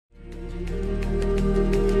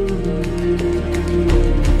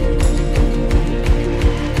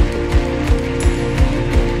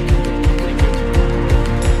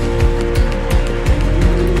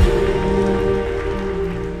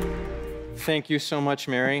Thank you so much,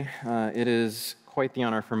 Mary. It is quite the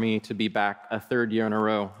honor for me to be back a third year in a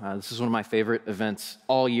row. This is one of my favorite events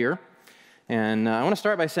all year. And I want to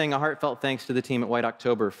start by saying a heartfelt thanks to the team at White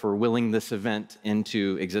October for willing this event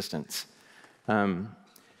into existence.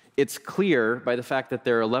 It's clear by the fact that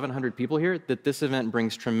there are 1,100 people here that this event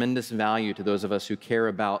brings tremendous value to those of us who care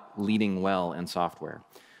about leading well in software.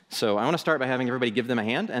 So I want to start by having everybody give them a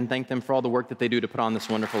hand and thank them for all the work that they do to put on this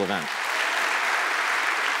wonderful event.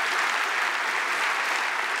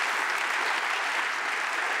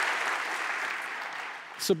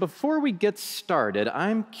 So before we get started,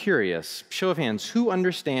 I'm curious, show of hands, who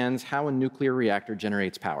understands how a nuclear reactor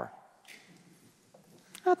generates power?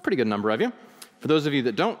 That's a pretty good number of you. For those of you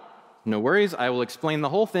that don't, no worries, I will explain the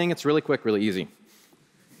whole thing. It's really quick, really easy.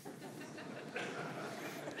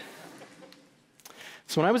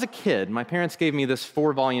 So when I was a kid, my parents gave me this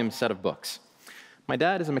 4-volume set of books. My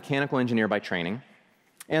dad is a mechanical engineer by training,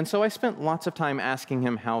 and so I spent lots of time asking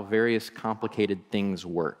him how various complicated things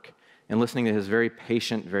work, and listening to his very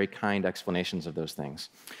patient, very kind explanations of those things.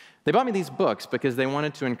 They bought me these books because they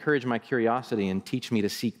wanted to encourage my curiosity and teach me to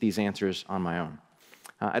seek these answers on my own.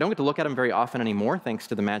 I don't get to look at them very often anymore, thanks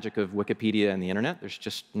to the magic of Wikipedia and the internet. There's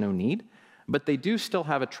just no need. But they do still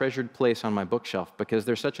have a treasured place on my bookshelf because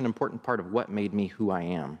they're such an important part of what made me who I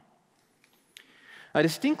am. I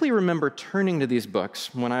distinctly remember turning to these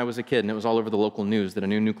books when I was a kid, and it was all over the local news that a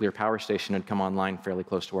new nuclear power station had come online fairly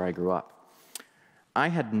close to where I grew up. I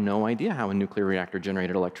had no idea how a nuclear reactor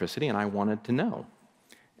generated electricity, and I wanted to know.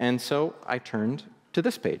 And so I turned to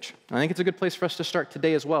this page. I think it's a good place for us to start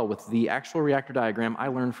today as well with the actual reactor diagram I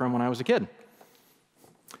learned from when I was a kid.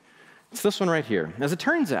 It's this one right here. As it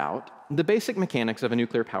turns out, the basic mechanics of a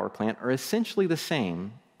nuclear power plant are essentially the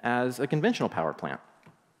same as a conventional power plant.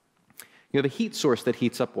 You have a heat source that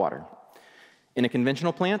heats up water. In a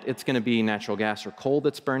conventional plant, it's going to be natural gas or coal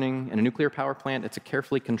that's burning. In a nuclear power plant, it's a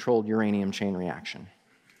carefully controlled uranium chain reaction.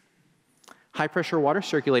 High-pressure water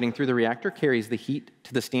circulating through the reactor carries the heat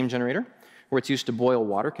to the steam generator, where it's used to boil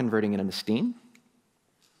water, converting it into steam.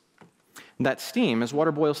 That steam, as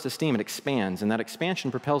water boils to steam, it expands, and that expansion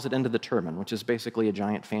propels it into the turbine, which is basically a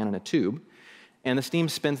giant fan in a tube. And the steam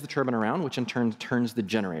spins the turbine around, which in turn turns the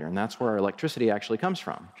generator, and that's where our electricity actually comes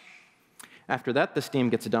from. After that, the steam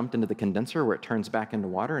gets dumped into the condenser where it turns back into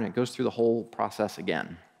water, and it goes through the whole process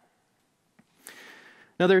again.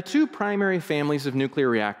 Now, there are two primary families of nuclear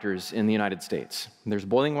reactors in the United States. There's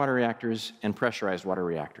boiling water reactors and pressurized water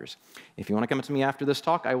reactors. If you want to come up to me after this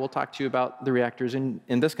talk, I will talk to you about the reactors in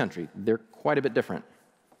this country. They're quite a bit different.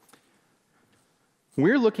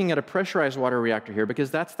 We're looking at a pressurized water reactor here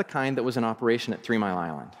because that's the kind that was in operation at 3 Mile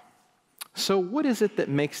Island. So what is it that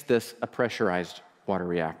makes this a pressurized water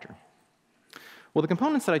reactor? Well, the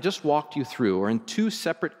components that I just walked you through are in 2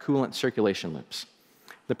 separate coolant circulation loops.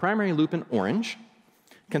 The primary loop in orange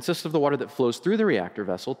consists of the water that flows through the reactor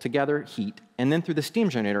vessel to gather heat, and then through the steam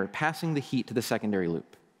generator, passing the heat to the secondary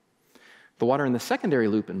loop. The water in the secondary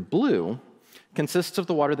loop in blue consists of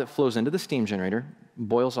the water that flows into the steam generator,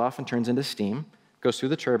 boils off and turns into steam, goes through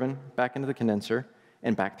the turbine, back into the condenser,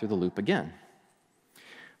 and back through the loop again.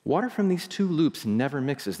 Water from these 2 loops never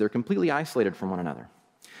mixes. They're completely isolated from one another.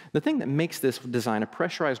 The thing that makes this design a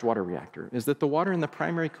pressurized water reactor is that the water in the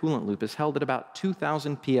primary coolant loop is held at about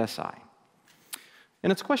 2,000 psi.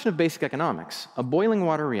 And it's a question of basic economics. A boiling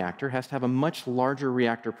water reactor has to have a much larger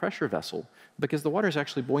reactor pressure vessel because the water is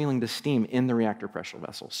actually boiling the steam in the reactor pressure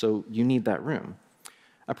vessel, so you need that room.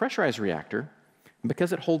 A pressurized reactor,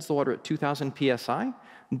 because it holds the water at 2,000 psi,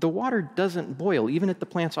 the water doesn't boil even at the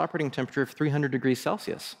plant's operating temperature of 300 degrees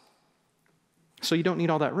Celsius. So you don't need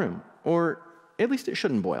all that room, or at least it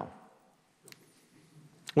shouldn't boil.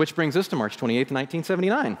 Which brings us to March 28th,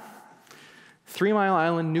 1979. 3 Mile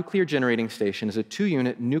Island Nuclear Generating Station is a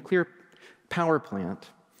 2-unit nuclear power plant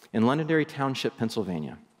in Londonderry Township,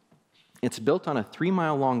 Pennsylvania. It's built on a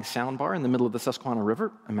 3-mile-long soundbar in the middle of the Susquehanna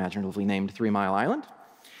River, imaginatively named 3 Mile Island,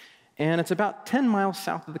 and it's about 10 miles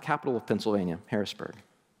south of the capital of Pennsylvania, Harrisburg.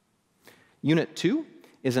 Unit 2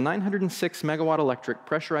 is a 906-megawatt electric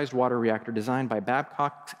pressurized water reactor designed by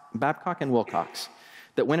Babcock and Wilcox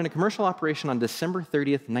that went into commercial operation on December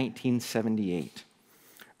 30th, 1978.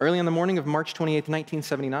 Early in the morning of March 28th,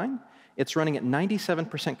 1979, it's running at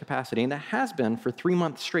 97% capacity, and it has been for 3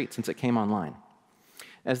 months straight since it came online.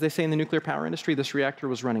 As they say in the nuclear power industry, this reactor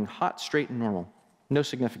was running hot, straight, and normal. No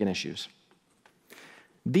significant issues.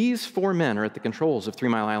 These 4 men are at the controls of 3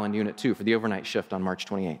 Mile Island Unit 2 for the overnight shift on March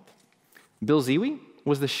 28th. Bill Zewe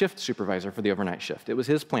was the shift supervisor for the overnight shift. It was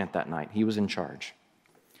his plant that night. He was in charge.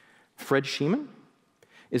 Fred Sheeman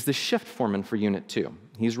is the shift foreman for Unit 2.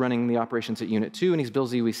 He's running the operations at Unit 2, and he's Bill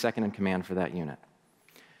Zewe's second in command for that unit.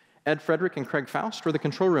 Ed Frederick and Craig Faust were the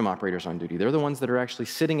control room operators on duty. They're the ones that are actually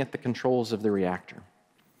sitting at the controls of the reactor.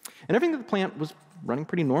 And everything at the plant was running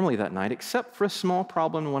pretty normally that night, except for a small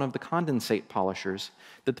problem in one of the condensate polishers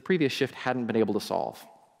that the previous shift hadn't been able to solve.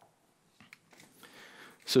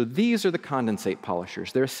 So these are the condensate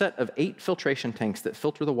polishers. They're a set of 8 filtration tanks that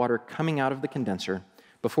filter the water coming out of the condenser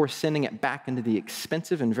before sending it back into the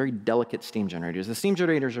expensive and very delicate steam generators. The steam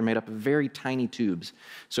generators are made up of very tiny tubes.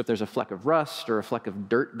 So if there's a fleck of rust or a fleck of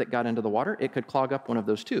dirt that got into the water, it could clog up one of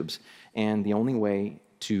those tubes. And the only way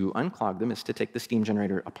to unclog them is to take the steam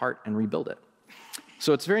generator apart and rebuild it.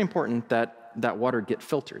 So it's very important that that water get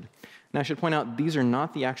filtered. Now, I should point out, these are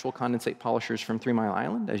not the actual condensate polishers from 3 Mile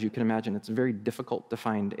Island. As you can imagine, it's very difficult to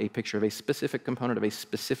find a picture of a specific component of a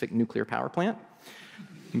specific nuclear power plant.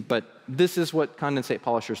 But this is what condensate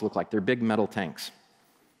polishers look like. They're big metal tanks.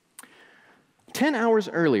 10 hours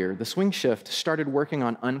earlier, the swing shift started working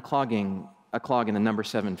on unclogging a clog in the number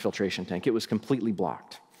 7 filtration tank. It was completely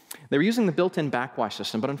blocked. They were using the built-in backwash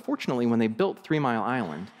system, but unfortunately, when they built 3 Mile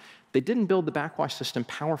Island, they didn't build the backwash system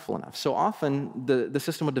powerful enough. So often, the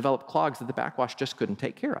system would develop clogs that the backwash just couldn't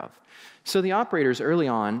take care of. So the operators early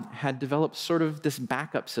on had developed sort of this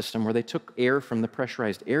backup system where they took air from the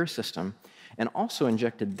pressurized air system and also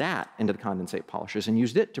injected that into the condensate polishers and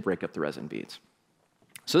used it to break up the resin beads.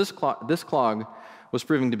 So this clog was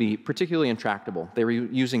proving to be particularly intractable. They were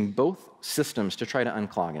using both systems to try to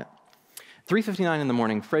unclog it. 3:59 in the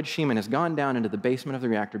morning, Fred Sheeman has gone down into the basement of the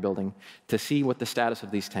reactor building to see what the status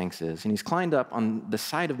of these tanks is. And he's climbed up on the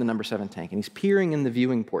side of the number 7 tank, and he's peering in the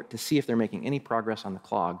viewing port to see if they're making any progress on the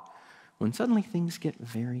clog, when suddenly things get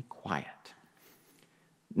very quiet.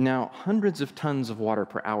 Now, hundreds of tons of water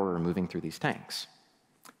per hour are moving through these tanks.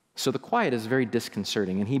 So the quiet is very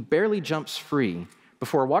disconcerting, and he barely jumps free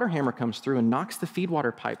before a water hammer comes through and knocks the feed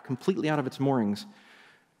water pipe completely out of its moorings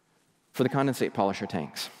for the condensate polisher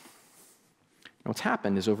tanks. Now, what's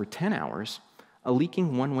happened is over 10 hours, a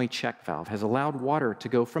leaking one-way check valve has allowed water to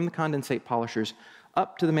go from the condensate polishers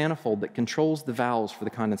up to the manifold that controls the valves for the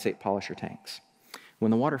condensate polisher tanks. When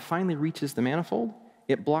the water finally reaches the manifold,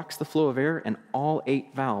 it blocks the flow of air, and all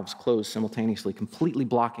 8 valves close simultaneously, completely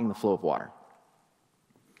blocking the flow of water.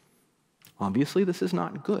 Obviously, this is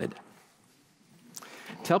not good.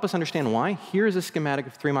 To help us understand why, here's a schematic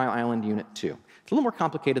of 3 Mile Island Unit 2. It's a little more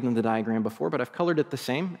complicated than the diagram before, but I've colored it the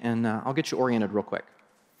same, and I'll get you oriented real quick.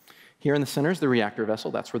 Here in the center is the reactor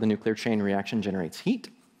vessel. That's where the nuclear chain reaction generates heat.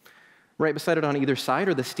 Right beside it on either side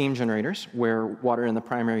are the steam generators, where water in the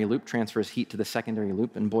primary loop transfers heat to the secondary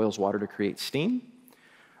loop and boils water to create steam.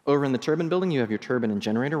 Over in the turbine building, you have your turbine and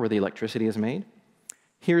generator, where the electricity is made.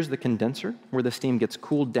 Here's the condenser, where the steam gets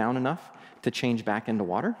cooled down enough to change back into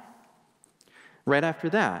water. Right after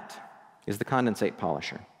that is the condensate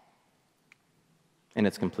polisher, and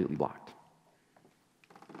it's completely blocked.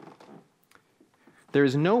 There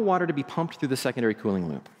is no water to be pumped through the secondary cooling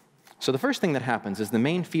loop. So the first thing that happens is the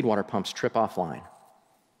main feed water pumps trip offline.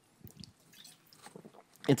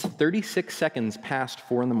 It's 36 seconds past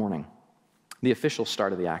 4 in the morning, the official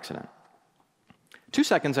start of the accident. 2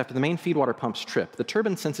 seconds after the main feed water pumps trip, the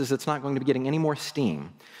turbine senses it's not going to be getting any more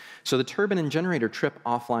steam, so the turbine and generator trip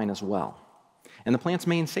offline as well. And the plant's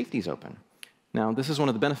main safety is open. Now, this is one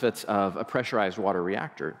of the benefits of a pressurized water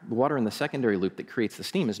reactor. The water in the secondary loop that creates the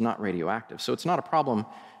steam is not radioactive, so it's not a problem,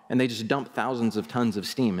 and they just dump thousands of tons of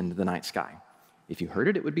steam into the night sky. If you heard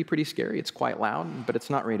it, it would be pretty scary. It's quite loud, but it's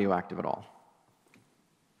not radioactive at all.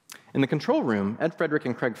 In the control room, Ed Frederick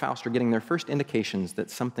and Craig Faust are getting their first indications that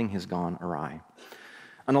something has gone awry.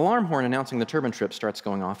 An alarm horn announcing the turbine trip starts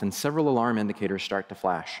going off, and several alarm indicators start to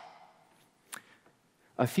flash.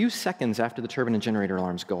 A few seconds after the turbine and generator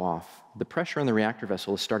alarms go off, the pressure in the reactor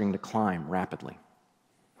vessel is starting to climb rapidly.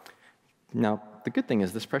 Now, the good thing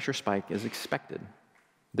is this pressure spike is expected.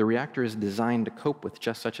 The reactor is designed to cope with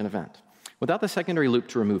just such an event. Without the secondary loop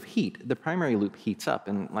to remove heat, the primary loop heats up,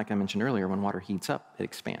 and like I mentioned earlier, when water heats up, it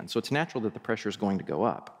expands. So it's natural that the pressure is going to go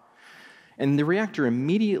up. And the reactor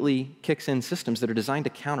immediately kicks in systems that are designed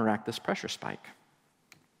to counteract this pressure spike.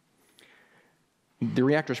 The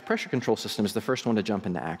reactor's pressure control system is the first one to jump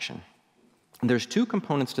into action. There's 2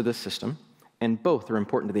 components to this system, and both are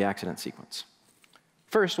important to the accident sequence.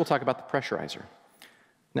 First, we'll talk about the pressurizer.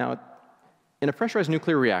 Now, in a pressurized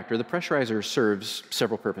nuclear reactor, the pressurizer serves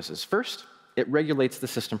several purposes. First, it regulates the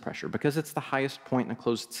system pressure. Because it's the highest point in a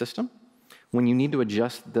closed system, when you need to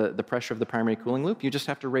adjust the pressure of the primary cooling loop, you just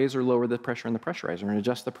have to raise or lower the pressure in the pressurizer and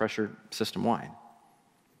adjust the pressure system-wide.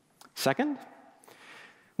 Second,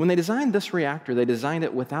 when they designed this reactor, they designed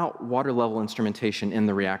it without water-level instrumentation in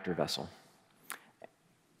the reactor vessel.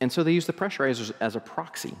 And so they use the pressurizers as a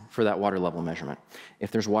proxy for that water level measurement. If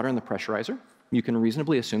there's water in the pressurizer, you can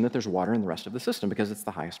reasonably assume that there's water in the rest of the system because it's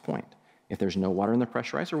the highest point. If there's no water in the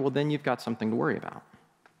pressurizer, well, then you've got something to worry about.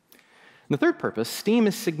 And the third purpose, steam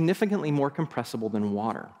is significantly more compressible than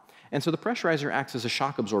water. And so the pressurizer acts as a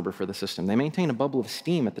shock absorber for the system. They maintain a bubble of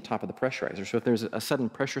steam at the top of the pressurizer. So if there's a sudden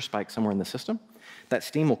pressure spike somewhere in the system, that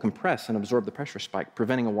steam will compress and absorb the pressure spike,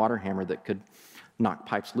 preventing a water hammer that could knock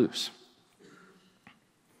pipes loose.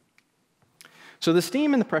 So the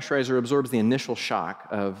steam in the pressurizer absorbs the initial shock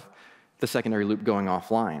of the secondary loop going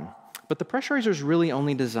offline. But the pressurizer is really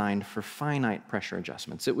only designed for finite pressure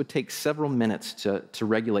adjustments. It would take several minutes to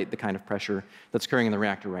regulate the kind of pressure that's occurring in the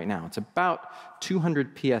reactor right now. It's about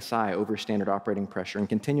 200 psi over standard operating pressure and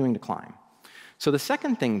continuing to climb. So the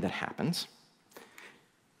second thing that happens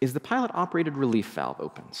is the pilot-operated relief valve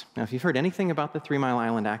opens. Now, if you've heard anything about the 3 Mile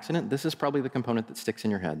Island accident, this is probably the component that sticks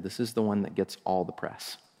in your head. This is the one that gets all the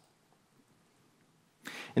press.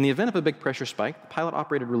 In the event of a big pressure spike, the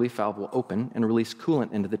pilot-operated relief valve will open and release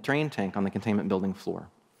coolant into the drain tank on the containment building floor.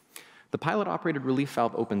 The pilot-operated relief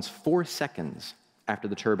valve opens 4 seconds after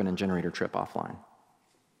the turbine and generator trip offline.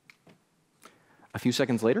 A few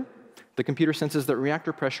seconds later, the computer senses that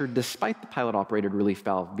reactor pressure, despite the pilot-operated relief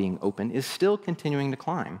valve being open, is still continuing to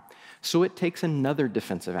climb, so it takes another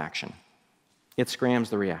defensive action. It scrams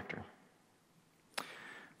the reactor.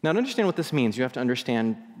 Now, to understand what this means, you have to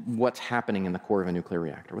understand what's happening in the core of a nuclear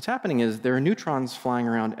reactor. What's happening is there are neutrons flying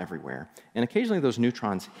around everywhere, and occasionally those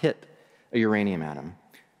neutrons hit a uranium atom.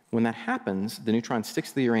 When that happens, the neutron sticks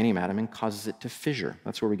to the uranium atom and causes it to fissure.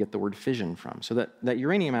 That's where we get the word fission from. So that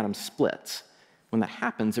uranium atom splits. When that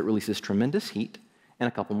happens, it releases tremendous heat and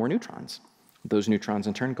a couple more neutrons. Those neutrons,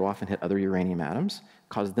 in turn, go off and hit other uranium atoms,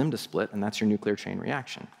 cause them to split, and that's your nuclear chain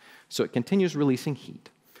reaction. So it continues releasing heat.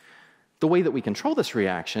 The way that we control this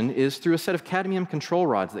reaction is through a set of cadmium control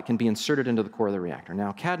rods that can be inserted into the core of the reactor.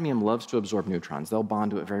 Now, cadmium loves to absorb neutrons. They'll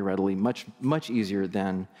bond to it very readily, much easier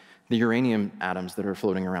than the uranium atoms that are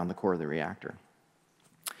floating around the core of the reactor.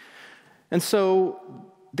 And so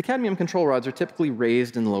the cadmium control rods are typically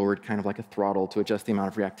raised and lowered kind of like a throttle to adjust the amount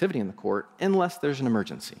of reactivity in the core, unless there's an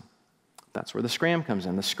emergency. That's where the scram comes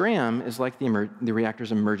in. The scram is like the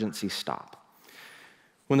reactor's emergency stop.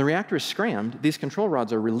 When the reactor is scrammed, these control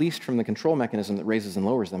rods are released from the control mechanism that raises and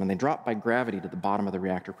lowers them, and they drop by gravity to the bottom of the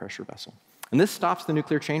reactor pressure vessel. And this stops the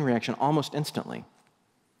nuclear chain reaction almost instantly.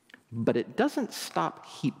 But it doesn't stop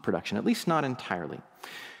heat production, at least not entirely.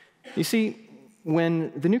 You see,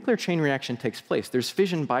 when the nuclear chain reaction takes place, there's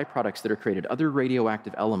fission byproducts that are created, other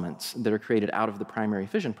radioactive elements that are created out of the primary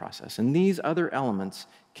fission process. And these other elements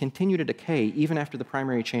continue to decay even after the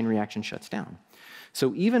primary chain reaction shuts down.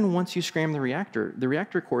 So even once you scram the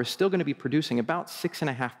reactor core is still going to be producing about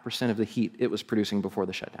 6.5% of the heat it was producing before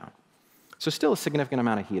the shutdown. So still a significant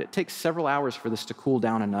amount of heat. It takes several hours for this to cool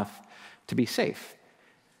down enough to be safe.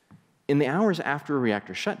 In the hours after a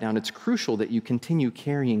reactor shutdown, it's crucial that you continue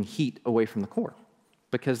carrying heat away from the core,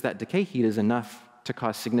 because that decay heat is enough to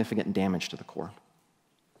cause significant damage to the core.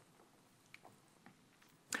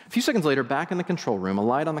 A few seconds later, back in the control room, a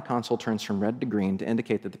light on the console turns from red to green to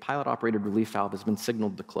indicate that the pilot-operated relief valve has been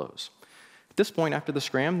signaled to close. At this point, after the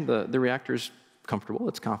scram, the reactor's comfortable,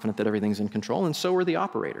 it's confident that everything's in control, and so are the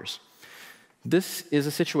operators. This is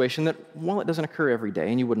a situation that, while it doesn't occur every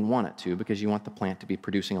day, and you wouldn't want it to because you want the plant to be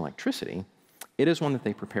producing electricity, it is one that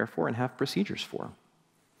they prepare for and have procedures for.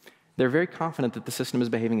 They're very confident that the system is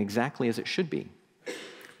behaving exactly as it should be.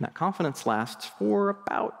 And that confidence lasts for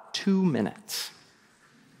about 2 minutes.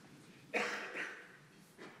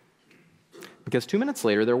 Because 2 minutes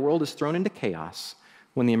later, their world is thrown into chaos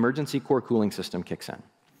when the emergency core cooling system kicks in.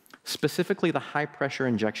 Specifically, the high-pressure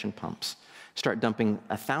injection pumps start dumping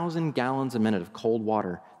 1,000 gallons a minute of cold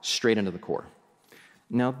water straight into the core.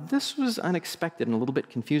 Now, this was unexpected and a little bit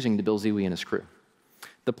confusing to Bill Ziwi and his crew.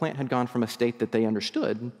 The plant had gone from a state that they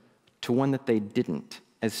understood to one that they didn't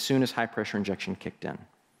as soon as high-pressure injection kicked in.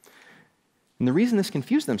 And the reason this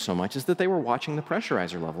confused them so much is that they were watching the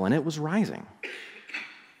pressurizer level, and it was rising.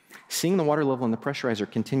 Seeing the water level in the pressurizer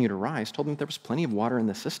continue to rise told them there was plenty of water in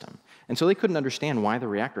the system. And so they couldn't understand why the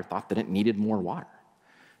reactor thought that it needed more water.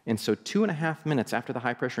 And so 2.5 minutes after the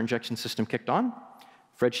high-pressure injection system kicked on,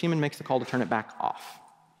 Fred Sheeman makes the call to turn it back off.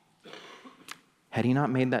 Had he not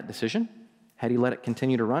made that decision, had he let it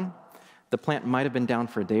continue to run, the plant might have been down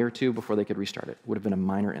for a day or two before they could restart it. It would have been a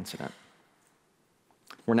minor incident.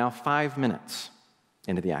 We're now 5 minutes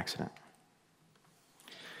into the accident.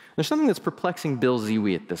 There's something that's perplexing Bill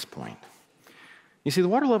Ziwi at this point. You see, the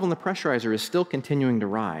water level in the pressurizer is still continuing to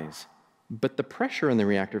rise, but the pressure in the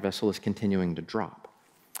reactor vessel is continuing to drop.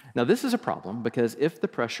 Now, this is a problem because if the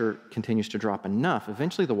pressure continues to drop enough,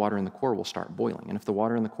 eventually the water in the core will start boiling. And if the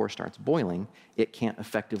water in the core starts boiling, it can't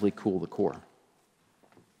effectively cool the core.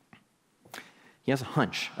 He has a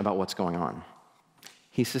hunch about what's going on.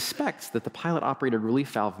 He suspects that the pilot-operated relief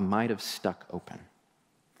valve might have stuck open,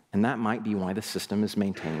 and that might be why the system is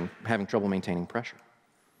having trouble maintaining pressure.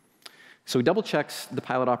 So he double-checks the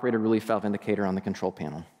pilot-operated relief valve indicator on the control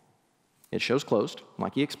panel. It shows closed,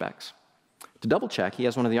 like he expects. To double-check, he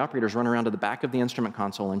has one of the operators run around to the back of the instrument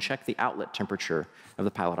console and check the outlet temperature of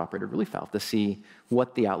the pilot-operated relief valve to see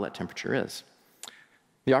what the outlet temperature is.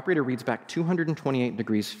 The operator reads back 228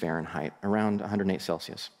 degrees Fahrenheit, around 108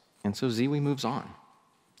 Celsius, and so ZIWI moves on.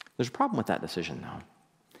 There's a problem with that decision, though.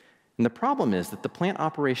 And the problem is that the plant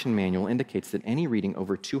operation manual indicates that any reading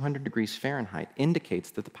over 200 degrees Fahrenheit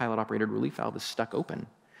indicates that the pilot-operated relief valve is stuck open,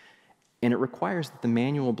 and it requires that the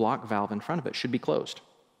manual block valve in front of it should be closed.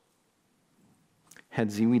 Had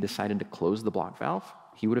ZIWI decided to close the block valve,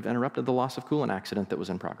 he would have interrupted the loss of coolant accident that was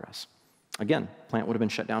in progress. Again, plant would have been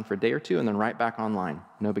shut down for a day or two and then right back online.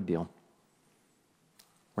 No big deal.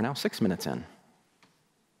 We're now 6 minutes in.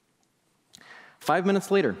 5 minutes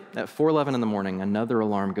later, at 4:11 in the morning, another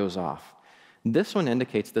alarm goes off. This one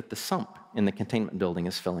indicates that the sump in the containment building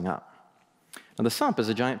is filling up. Now, the sump is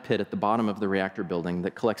a giant pit at the bottom of the reactor building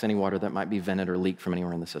that collects any water that might be vented or leaked from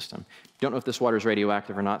anywhere in the system. You don't know if this water is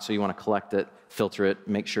radioactive or not, so you want to collect it, filter it,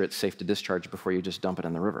 make sure it's safe to discharge before you just dump it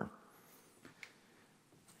in the river.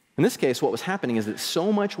 In this case, what was happening is that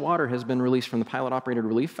so much water has been released from the pilot-operated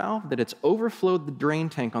relief valve that it's overflowed the drain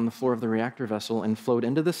tank on the floor of the reactor vessel and flowed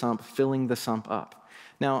into the sump, filling the sump up.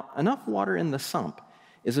 Now, enough water in the sump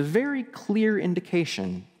is a very clear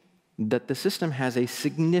indication that the system has a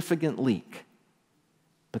significant leak,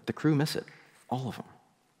 but the crew miss it, all of them.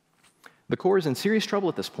 The core is in serious trouble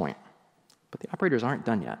at this point, but the operators aren't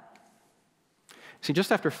done yet. See,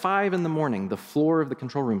 just after 5 in the morning, the floor of the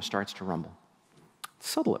control room starts to rumble. It's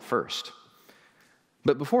subtle at first,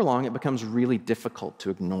 but before long, it becomes really difficult to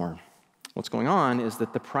ignore. What's going on is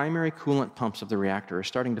that the primary coolant pumps of the reactor are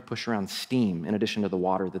starting to push around steam in addition to the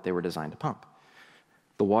water that they were designed to pump.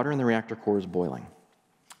 The water in the reactor core is boiling,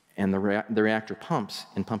 and the reactor pumps,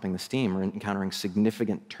 in pumping the steam, are encountering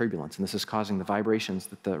significant turbulence, and this is causing the vibrations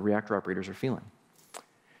that the reactor operators are feeling.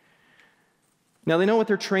 Now, they know what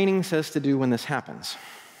their training says to do when this happens.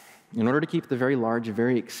 In order to keep the very large,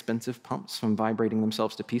 very expensive pumps from vibrating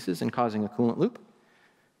themselves to pieces and causing a coolant loop,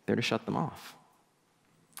 they're to shut them off.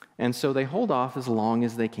 And so they hold off as long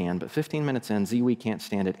as they can, but 15 minutes in, ZIWI can't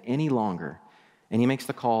stand it any longer, and he makes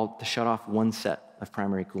the call to shut off one set of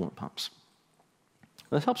primary coolant pumps.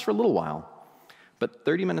 This helps for a little while, but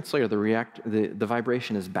 30 minutes later, the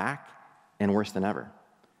vibration is back and worse than ever.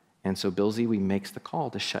 And so Bill ZIWI makes the call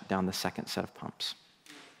to shut down the second set of pumps.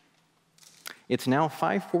 It's now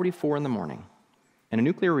 5:44 in the morning, and a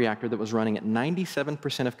nuclear reactor that was running at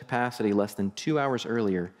 97% of capacity less than 2 hours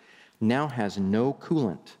earlier now has no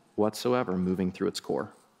coolant whatsoever moving through its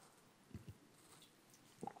core.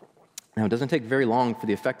 Now, it doesn't take very long for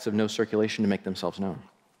the effects of no circulation to make themselves known.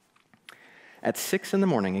 At 6 in the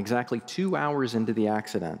morning, exactly 2 hours into the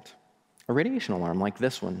accident, a radiation alarm like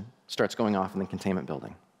this one starts going off in the containment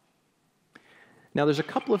building. Now, there's a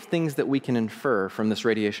couple of things that we can infer from this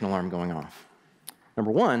radiation alarm going off.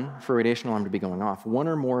 Number one, for a radiation alarm to be going off, one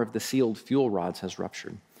or more of the sealed fuel rods has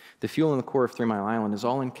ruptured. The fuel in the core of 3 Mile Island is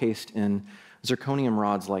all encased in zirconium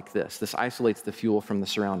rods like this. This isolates the fuel from the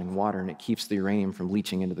surrounding water, and it keeps the uranium from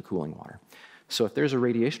leaching into the cooling water. So if there's a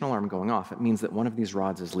radiation alarm going off, it means that one of these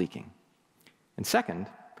rods is leaking. And second,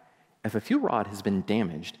 if a fuel rod has been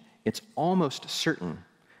damaged, it's almost certain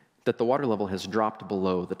that the water level has dropped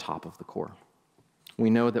below the top of the core. We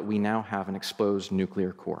know that we now have an exposed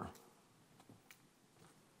nuclear core.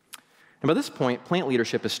 And by this point, plant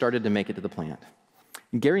leadership has started to make it to the plant.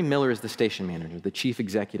 Gary Miller is the station manager, the chief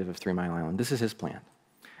executive of 3 Mile Island. This is his plant.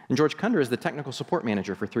 And George Kunder is the technical support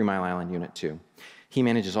manager for 3 Mile Island Unit 2. He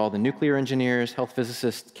manages all the nuclear engineers, health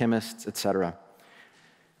physicists, chemists, etc.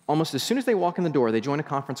 Almost as soon as they walk in the door, they join a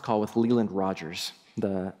conference call with Leland Rogers,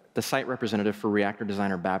 the site representative for reactor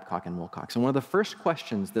designer Babcock and Wilcox. And one of the first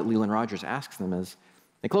questions that Leland Rogers asks them is,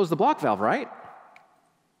 "They closed the block valve, right?"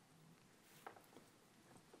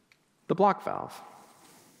 The block valve.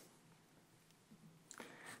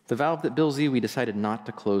 The valve that Bill ZIWI decided not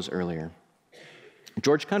to close earlier.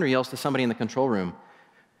 George Kunder yells to somebody in the control room,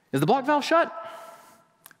 "Is the block valve shut?"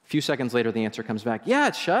 A few seconds later, the answer comes back, "Yeah,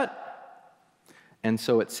 it's shut." And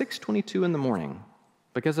so at 6:22 in the morning,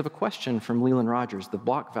 because of a question from Leland Rogers, the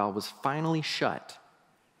block valve was finally shut,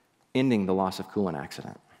 ending the loss of coolant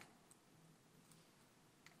accident.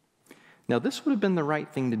 Now, this would have been the right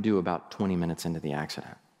thing to do about 20 minutes into the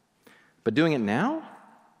accident. But doing it now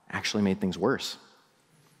actually made things worse.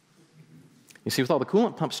 You see, with all the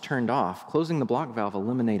coolant pumps turned off, closing the block valve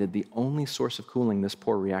eliminated the only source of cooling this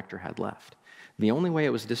poor reactor had left. The only way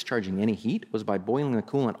it was discharging any heat was by boiling the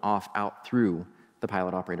coolant off out through the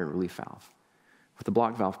pilot-operated relief valve. With the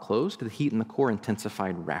block valve closed, the heat in the core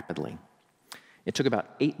intensified rapidly. It took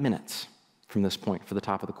about 8 minutes from this point for the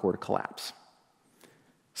top of the core to collapse.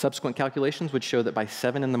 Subsequent calculations would show that by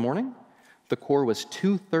 7 in the morning, the core was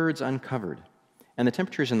 2/3 uncovered, and the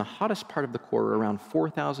temperatures in the hottest part of the core were around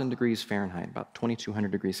 4,000 degrees Fahrenheit, about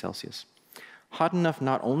 2,200 degrees Celsius. Hot enough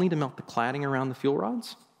not only to melt the cladding around the fuel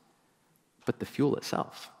rods, but the fuel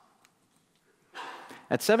itself.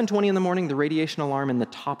 At 7:20 in the morning, the radiation alarm in the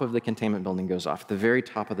top of the containment building goes off, at the very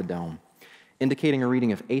top of the dome, indicating a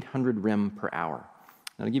reading of 800 rem per hour.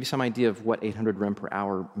 Now, to give you some idea of what 800 rem per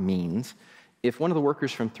hour means, if one of the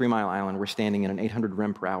workers from 3 Mile Island were standing in an 800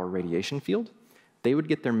 rem per hour radiation field, they would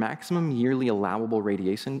get their maximum yearly allowable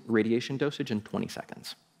radiation dosage in 20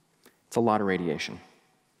 seconds. It's a lot of radiation.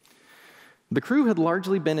 The crew had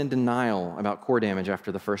largely been in denial about core damage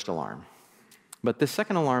after the first alarm, but this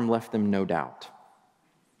second alarm left them no doubt.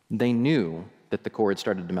 They knew that the core had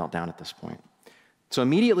started to melt down at this point. So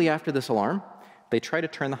immediately after this alarm, they tried to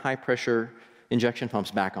turn the high-pressure injection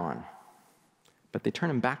pumps back on. But they turn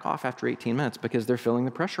them back off after 18 minutes because they're filling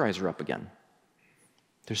the pressurizer up again.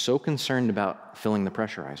 They're so concerned about filling the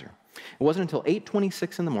pressurizer. It wasn't until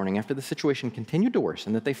 8:26 in the morning, after the situation continued to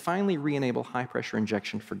worsen, that they finally re-enable high-pressure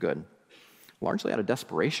injection for good, largely out of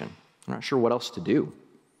desperation. I'm not sure what else to do.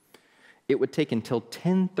 It would take until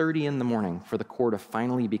 10:30 in the morning for the core to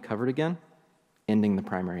finally be covered again, ending the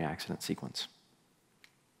primary accident sequence.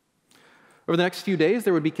 Over the next few days,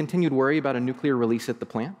 there would be continued worry about a nuclear release at the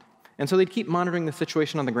plant, and so they'd keep monitoring the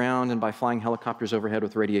situation on the ground and by flying helicopters overhead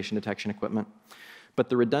with radiation detection equipment. But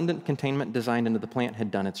the redundant containment designed into the plant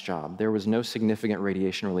had done its job. There was no significant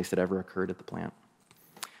radiation release that ever occurred at the plant.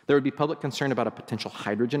 There would be public concern about a potential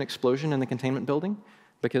hydrogen explosion in the containment building,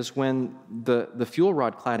 because when the fuel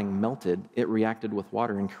rod cladding melted, it reacted with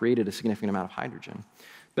water and created a significant amount of hydrogen.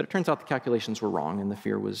 But it turns out the calculations were wrong, and the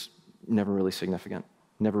fear was never really significant,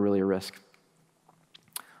 never really a risk.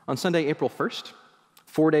 On Sunday, April 1st,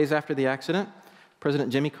 4 days after the accident,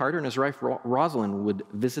 President Jimmy Carter and his wife Rosalind would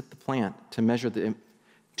visit the plant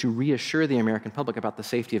to reassure the American public about the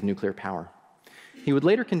safety of nuclear power. He would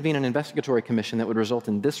later convene an investigatory commission that would result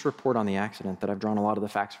in this report on the accident that I've drawn a lot of the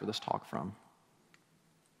facts for this talk from.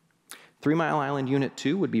 3 Mile Island Unit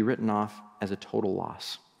 2 would be written off as a total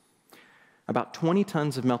loss. About 20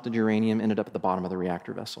 tons of melted uranium ended up at the bottom of the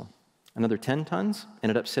reactor vessel. Another 10 tons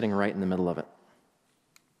ended up sitting right in the middle of it.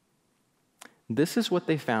 This is what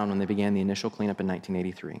they found when they began the initial cleanup in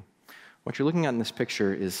 1983. What you're looking at in this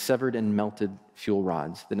picture is severed and melted fuel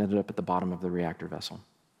rods that ended up at the bottom of the reactor vessel.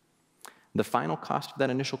 The final cost of that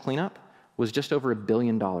initial cleanup was just over $1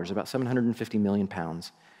 billion, about 750 million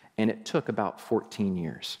pounds, and it took about 14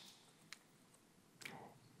 years.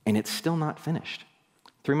 And it's still not finished.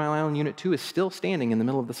 3 Mile Island Unit 2 is still standing in the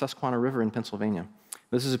middle of the Susquehanna River in Pennsylvania.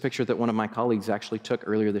 This is a picture that one of my colleagues actually took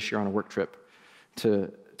earlier this year on a work trip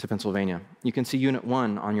to Pennsylvania. You can see Unit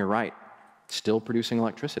 1 on your right, still producing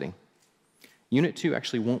electricity. Unit 2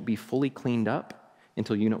 actually won't be fully cleaned up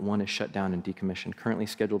until Unit 1 is shut down and decommissioned, currently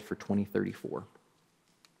scheduled for 2034.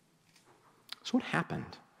 So what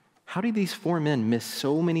happened? How did these 4 men miss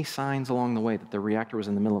so many signs along the way that the reactor was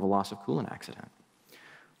in the middle of a loss of coolant accident?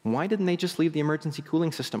 Why didn't they just leave the emergency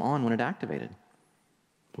cooling system on when it activated?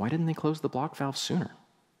 Why didn't they close the block valve sooner?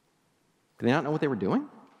 Did they not know what they were doing?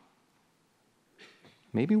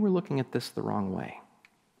 Maybe we're looking at this the wrong way.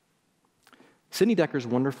 Sidney Decker's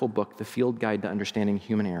wonderful book, The Field Guide to Understanding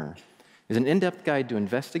Human Error, is an in-depth guide to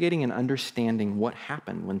investigating and understanding what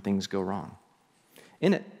happened when things go wrong.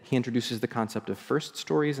 In it, he introduces the concept of first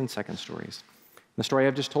stories and second stories. The story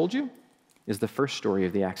I've just told you is the first story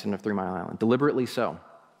of the accident of 3 Mile Island, deliberately so.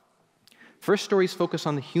 First stories focus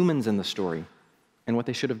on the humans in the story and what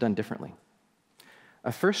they should have done differently.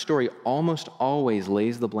 A first story almost always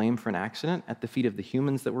lays the blame for an accident at the feet of the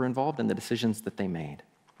humans that were involved and the decisions that they made.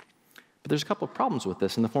 But there's a couple of problems with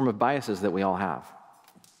this in the form of biases that we all have.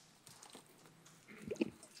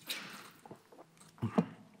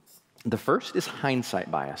 The first is hindsight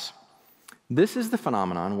bias. This is the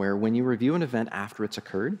phenomenon where when you review an event after it's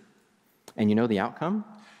occurred and you know the outcome,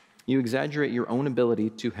 you exaggerate your own ability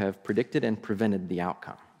to have predicted and prevented the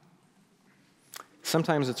outcome.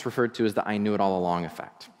 Sometimes it's referred to as the I knew it all along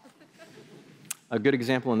effect. A good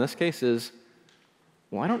example in this case is,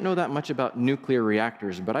 well, I don't know that much about nuclear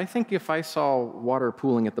reactors, but I think if I saw water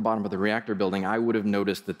pooling at the bottom of the reactor building, I would have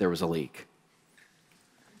noticed that there was a leak.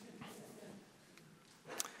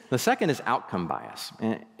 The second is outcome bias.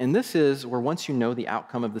 And this is where once you know the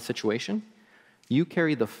outcome of the situation, You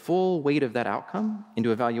carry the full weight of that outcome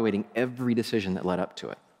into evaluating every decision that led up to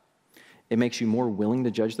it. It makes you more willing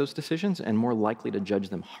to judge those decisions and more likely to judge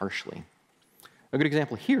them harshly. A good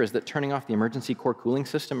example here is that turning off the emergency core cooling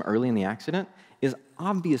system early in the accident is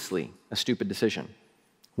obviously a stupid decision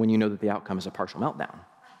when you know that the outcome is a partial meltdown.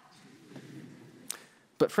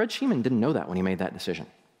 But Fred Sheeman didn't know that when he made that decision.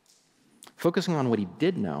 Focusing on what he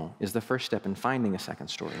did know is the first step in finding a second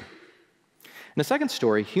story. In the second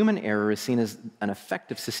story, human error is seen as an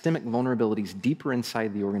effect of systemic vulnerabilities deeper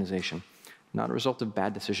inside the organization, not a result of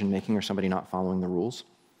bad decision-making or somebody not following the rules.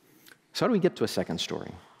 So how do we get to a second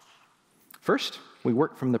story? First, we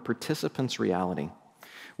work from the participants' reality.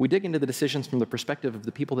 We dig into the decisions from the perspective of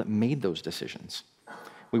the people that made those decisions.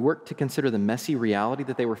 We work to consider the messy reality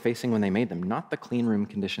that they were facing when they made them, not the clean room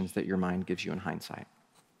conditions that your mind gives you in hindsight.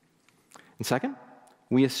 And second,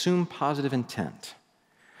 we assume positive intent.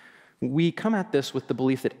 We come at this with the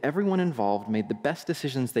belief that everyone involved made the best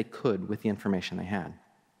decisions they could with the information they had.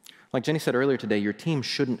 Like Jenny said earlier today, your team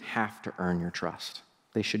shouldn't have to earn your trust.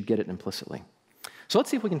 They should get it implicitly. So let's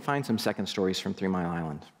see if we can find some second stories from 3 Mile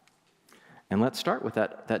Island. And let's start with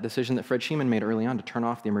that decision that Fred Sheeman made early on to turn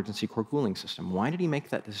off the emergency core cooling system. Why did he make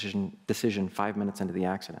that decision 5 minutes into the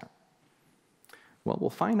accident? Well, we'll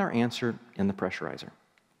find our answer in the pressurizer.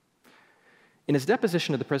 In his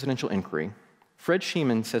deposition of the presidential inquiry, Fred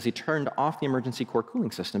Sheeman says he turned off the emergency core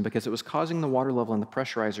cooling system because it was causing the water level in the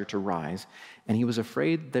pressurizer to rise, and he was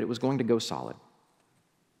afraid that it was going to go solid.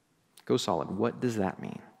 Go solid. What does that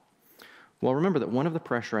mean? Well, remember that one of the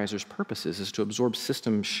pressurizer's purposes is to absorb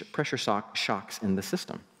pressure shocks in the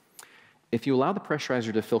system. If you allow the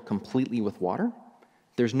pressurizer to fill completely with water,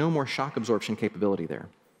 there's no more shock absorption capability there.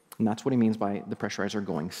 And that's what he means by the pressurizer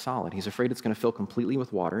going solid. He's afraid it's going to fill completely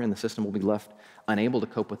with water, and the system will be left unable to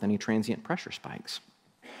cope with any transient pressure spikes.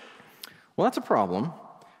 Well, that's a problem,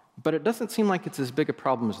 but it doesn't seem like it's as big a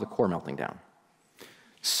problem as the core melting down.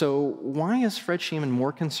 So why is Fred Sheeman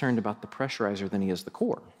more concerned about the pressurizer than he is the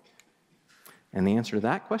core? And the answer to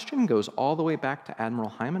that question goes all the way back to Admiral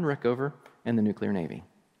Hyman Rickover and the nuclear navy.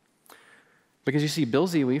 Because you see, Bill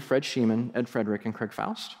Ziwi, Fred Sheeman, Ed Frederick, and Craig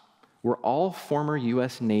Faust were all former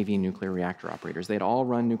U.S. Navy nuclear reactor operators. They'd all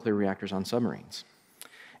run nuclear reactors on submarines.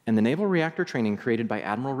 And the naval reactor training created by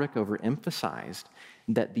Admiral Rickover emphasized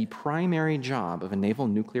that the primary job of a naval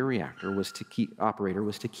nuclear reactor operator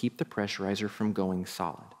was to keep the pressurizer from going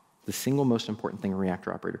solid, the single most important thing a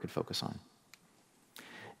reactor operator could focus on.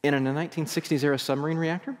 And in a 1960s-era submarine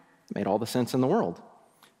reactor, it made all the sense in the world,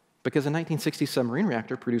 because a 1960s submarine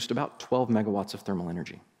reactor produced about 12 megawatts of thermal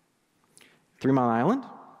energy. 3 Mile Island,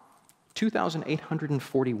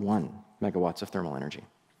 2,841 megawatts of thermal energy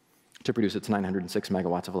to produce its 906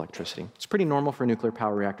 megawatts of electricity. It's pretty normal for a nuclear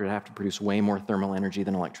power reactor to have to produce way more thermal energy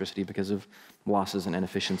than electricity because of losses and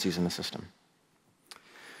inefficiencies in the system.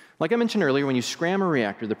 Like I mentioned earlier, when you scram a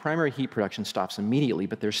reactor, the primary heat production stops immediately,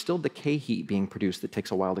 but there's still decay heat being produced that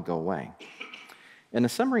takes a while to go away. In a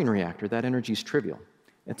submarine reactor, that energy is trivial.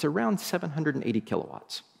 It's around 780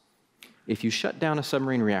 kilowatts. If you shut down a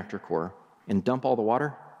submarine reactor core and dump all the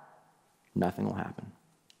water, nothing will happen.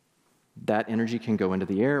 That energy can go into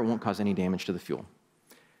the air. It won't cause any damage to the fuel.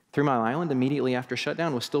 3 Mile Island, immediately after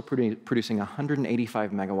shutdown, was still producing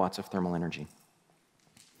 185 megawatts of thermal energy.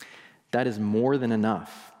 That is more than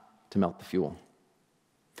enough to melt the fuel.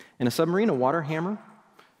 In a submarine, a water hammer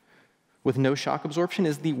with no shock absorption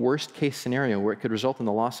is the worst case scenario where it could result in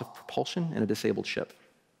the loss of propulsion in a disabled ship.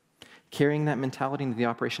 Carrying that mentality into the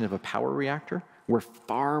operation of a power reactor, where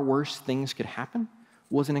far worse things could happen,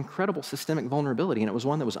 was an incredible systemic vulnerability, and it was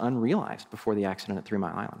one that was unrealized before the accident at 3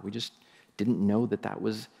 Mile Island. We just didn't know that that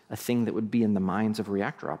was a thing that would be in the minds of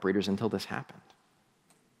reactor operators until this happened.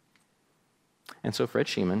 And so Fred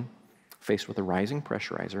Sheeman, faced with a rising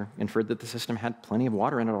pressurizer, inferred that the system had plenty of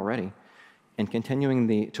water in it already, and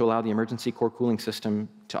continuing to allow the emergency core cooling system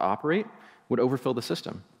to operate would overfill the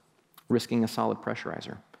system, risking a solid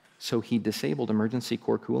pressurizer. So he disabled emergency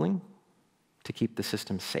core cooling to keep the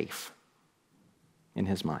system safe in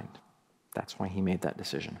his mind. That's why he made that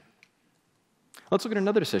decision. Let's look at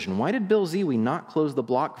another decision. Why did Bill Ziwi not close the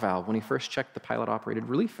block valve when he first checked the pilot-operated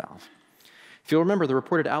relief valve? If you'll remember, the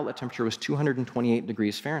reported outlet temperature was 228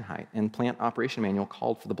 degrees Fahrenheit, and plant operation manual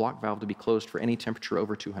called for the block valve to be closed for any temperature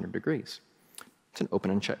over 200 degrees. It's an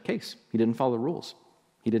open and shut case. He didn't follow the rules.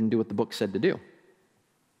 He didn't do what the book said to do.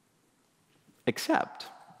 Except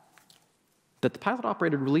that the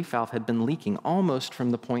pilot-operated relief valve had been leaking almost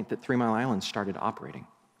from the point that 3 Mile Island started operating.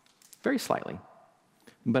 Very slightly,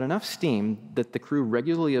 but enough steam that the crew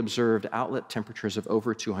regularly observed outlet temperatures of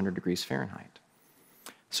over 200 degrees Fahrenheit.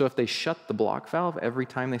 So if they shut the block valve every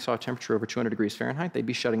time they saw a temperature over 200 degrees Fahrenheit, they'd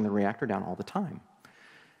be shutting the reactor down all the time.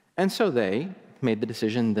 And so they made the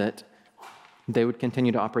decision that they would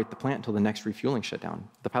continue to operate the plant until the next refueling shutdown.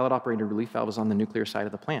 The pilot-operated relief valve is on the nuclear side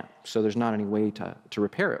of the plant, so there's not any way to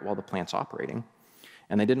repair it while the plant's operating.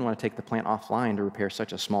 And they didn't want to take the plant offline to repair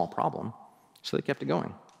such a small problem, so they kept it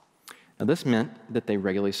going. Now, this meant that they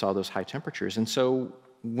regularly saw those high temperatures, and so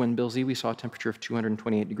when Bill Zewe saw a temperature of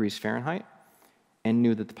 228 degrees Fahrenheit and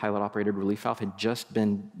knew that the pilot-operated relief valve had just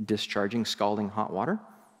been discharging scalding hot water,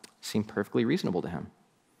 it seemed perfectly reasonable to him.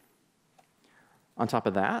 On top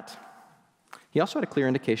of that, he also had a clear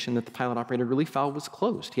indication that the pilot-operated relief valve was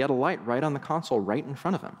closed. He had a light right on the console right in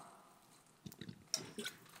front of him.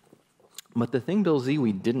 But the thing Bill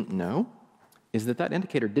Zewe didn't know is that that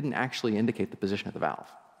indicator didn't actually indicate the position of the valve.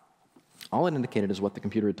 All it indicated is what the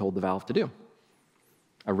computer had told the valve to do.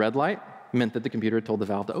 A red light meant that the computer had told the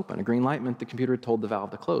valve to open. A green light meant the computer had told the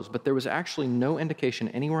valve to close. But there was actually no indication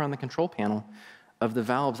anywhere on the control panel of the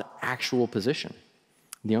valve's actual position.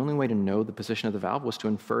 The only way to know the position of the valve was to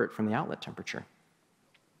infer it from the outlet temperature.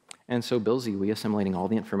 And so Bill Zewe, assimilating all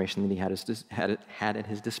the information that he had at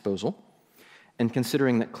his disposal, and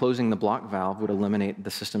considering that closing the block valve would eliminate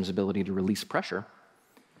the system's ability to release pressure,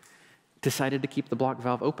 decided to keep the block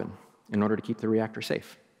valve open in order to keep the reactor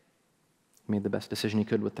safe. He made the best decision he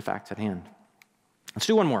could with the facts at hand. Let's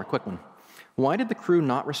do one more, a quick one. Why did the crew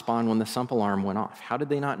not respond when the sump alarm went off? How did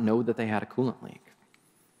they not know that they had a coolant leak?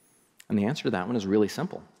 And the answer to that one is really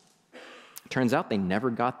simple. It turns out they never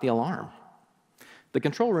got the alarm. The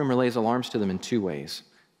control room relays alarms to them in two ways.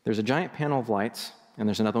 There's a giant panel of lights, and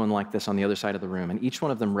there's another one like this on the other side of the room, and each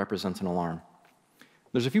one of them represents an alarm.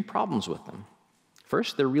 There's a few problems with them.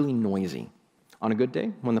 First, they're really noisy. On a good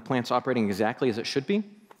day, when the plant's operating exactly as it should be,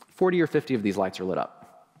 40 or 50 of these lights are lit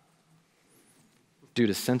up. Due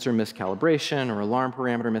to sensor miscalibration or alarm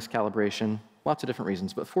parameter miscalibration, lots of different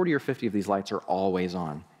reasons, but 40 or 50 of these lights are always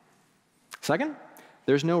on. Second,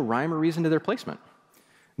 there's no rhyme or reason to their placement.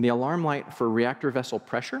 The alarm light for reactor vessel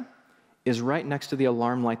pressure is right next to the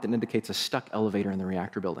alarm light that indicates a stuck elevator in the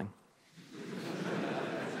reactor building.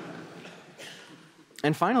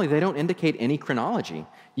 And finally, they don't indicate any chronology.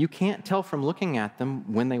 You can't tell from looking at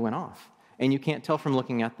them when they went off. And you can't tell from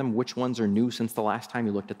looking at them which ones are new since the last time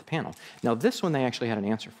you looked at the panel. Now, this one they actually had an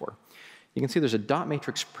answer for. You can see there's a dot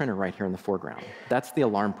matrix printer right here in the foreground. That's the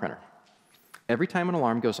alarm printer. Every time an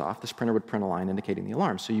alarm goes off, this printer would print a line indicating the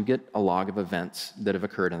alarm, so you get a log of events that have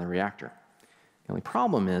occurred in the reactor. The only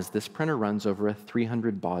problem is this printer runs over a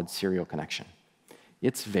 300 baud serial connection.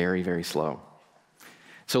 It's very, very slow.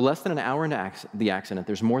 So less than an hour into the accident,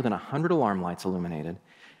 there's more than 100 alarm lights illuminated,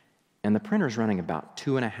 and the printer's running about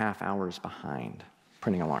 2.5 hours behind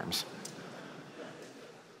printing alarms.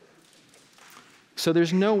 So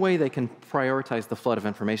there's no way they can prioritize the flood of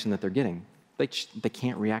information that they're getting. They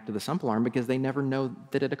can't react to the sump alarm because they never know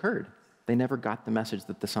that it occurred. They never got the message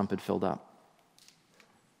that the sump had filled up.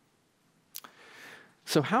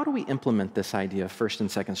 So how do we implement this idea of first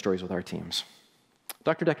and second stories with our teams?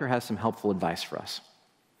 Dr. Decker has some helpful advice for us.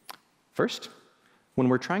 First, when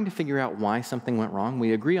we're trying to figure out why something went wrong,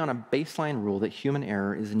 we agree on a baseline rule that human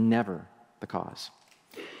error is never the cause.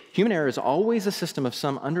 Human error is always a system of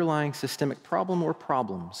some underlying systemic problem or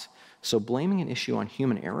problems, so blaming an issue on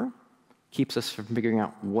human error keeps us from figuring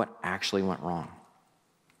out what actually went wrong.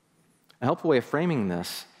 A helpful way of framing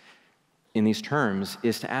this in these terms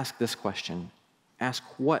is to ask this question. Ask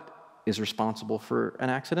what is responsible for an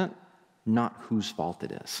accident, not whose fault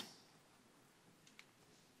it is.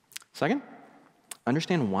 Second,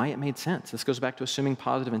 understand why it made sense. This goes back to assuming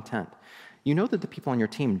positive intent. You know that the people on your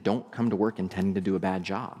team don't come to work intending to do a bad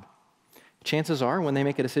job. Chances are, when they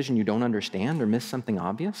make a decision you don't understand or miss something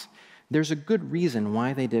obvious, there's a good reason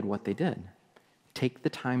why they did what they did. Take the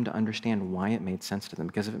time to understand why it made sense to them,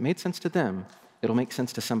 because if it made sense to them, it'll make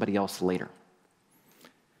sense to somebody else later.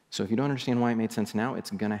 So if you don't understand why it made sense now,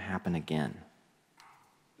 it's going to happen again.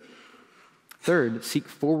 Third, seek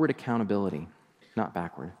forward accountability, not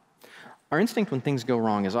backward. Our instinct when things go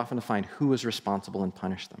wrong is often to find who is responsible and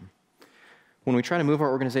punish them. When we try to move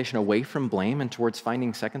our organization away from blame and towards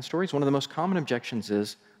finding second stories, one of the most common objections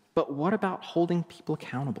is, but what about holding people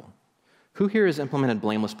accountable? Who here has implemented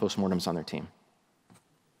blameless postmortems on their team?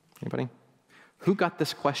 Anybody? Who got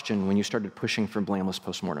this question when you started pushing for blameless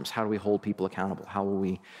postmortems? How do we hold people accountable? How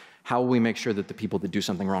will we make sure that the people that do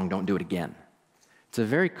something wrong don't do it again? It's a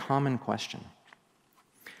very common question.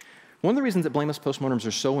 One of the reasons that blameless postmortems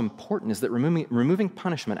are so important is that removing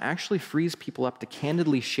punishment actually frees people up to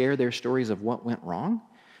candidly share their stories of what went wrong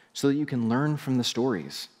so that you can learn from the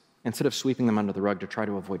stories instead of sweeping them under the rug to try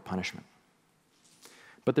to avoid punishment.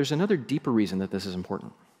 But there's another deeper reason that this is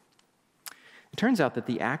important. It turns out that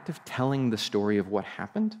the act of telling the story of what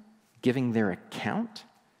happened, giving their account,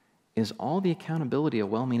 is all the accountability a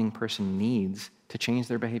well-meaning person needs to change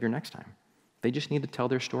their behavior next time. They just need to tell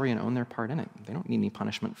their story and own their part in it. They don't need any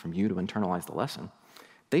punishment from you to internalize the lesson.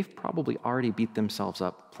 They've probably already beat themselves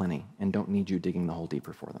up plenty and don't need you digging the hole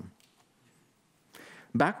deeper for them.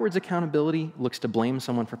 Backwards accountability looks to blame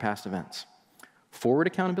someone for past events. Forward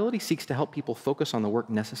accountability seeks to help people focus on the work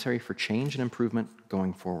necessary for change and improvement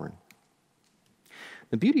going forward.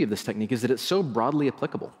 The beauty of this technique is that it's so broadly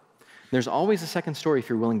applicable. There's always a second story if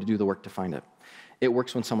you're willing to do the work to find it. It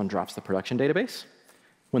works when someone drops the production database,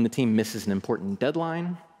 when the team misses an important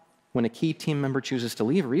deadline, when a key team member chooses to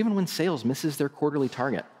leave, or even when sales misses their quarterly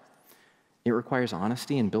target. It requires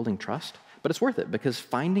honesty and building trust, but it's worth it because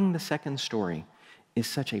finding the second story is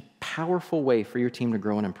such a powerful way for your team to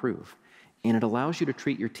grow and improve, and it allows you to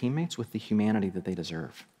treat your teammates with the humanity that they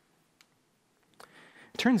deserve.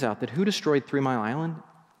 It turns out that who destroyed 3 Mile Island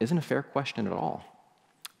isn't a fair question at all.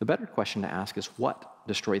 The better question to ask is what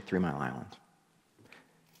destroyed 3 Mile Island?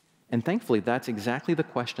 And thankfully, that's exactly the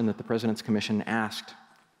question that the President's Commission asked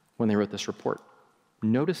when they wrote this report.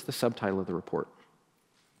 Notice the subtitle of the report.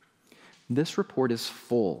 This report is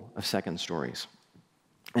full of second stories.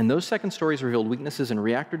 And those second stories revealed weaknesses in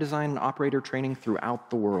reactor design and operator training throughout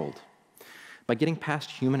the world. By getting past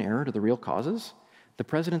human error to the real causes, the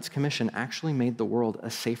President's Commission actually made the world a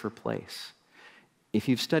safer place. If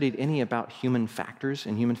you've studied any about human factors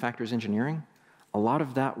and human factors engineering, a lot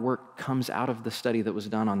of that work comes out of the study that was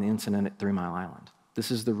done on the incident at 3 Mile Island.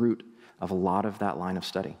 This is the root of a lot of that line of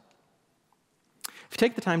study. If you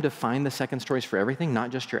take the time to find the second stories for everything,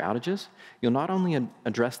 not just your outages, you'll not only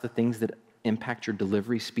address the things that impact your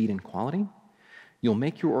delivery speed and quality, you'll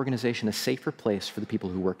make your organization a safer place for the people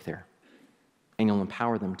who work there, and you'll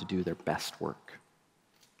empower them to do their best work.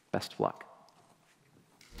 Best of luck.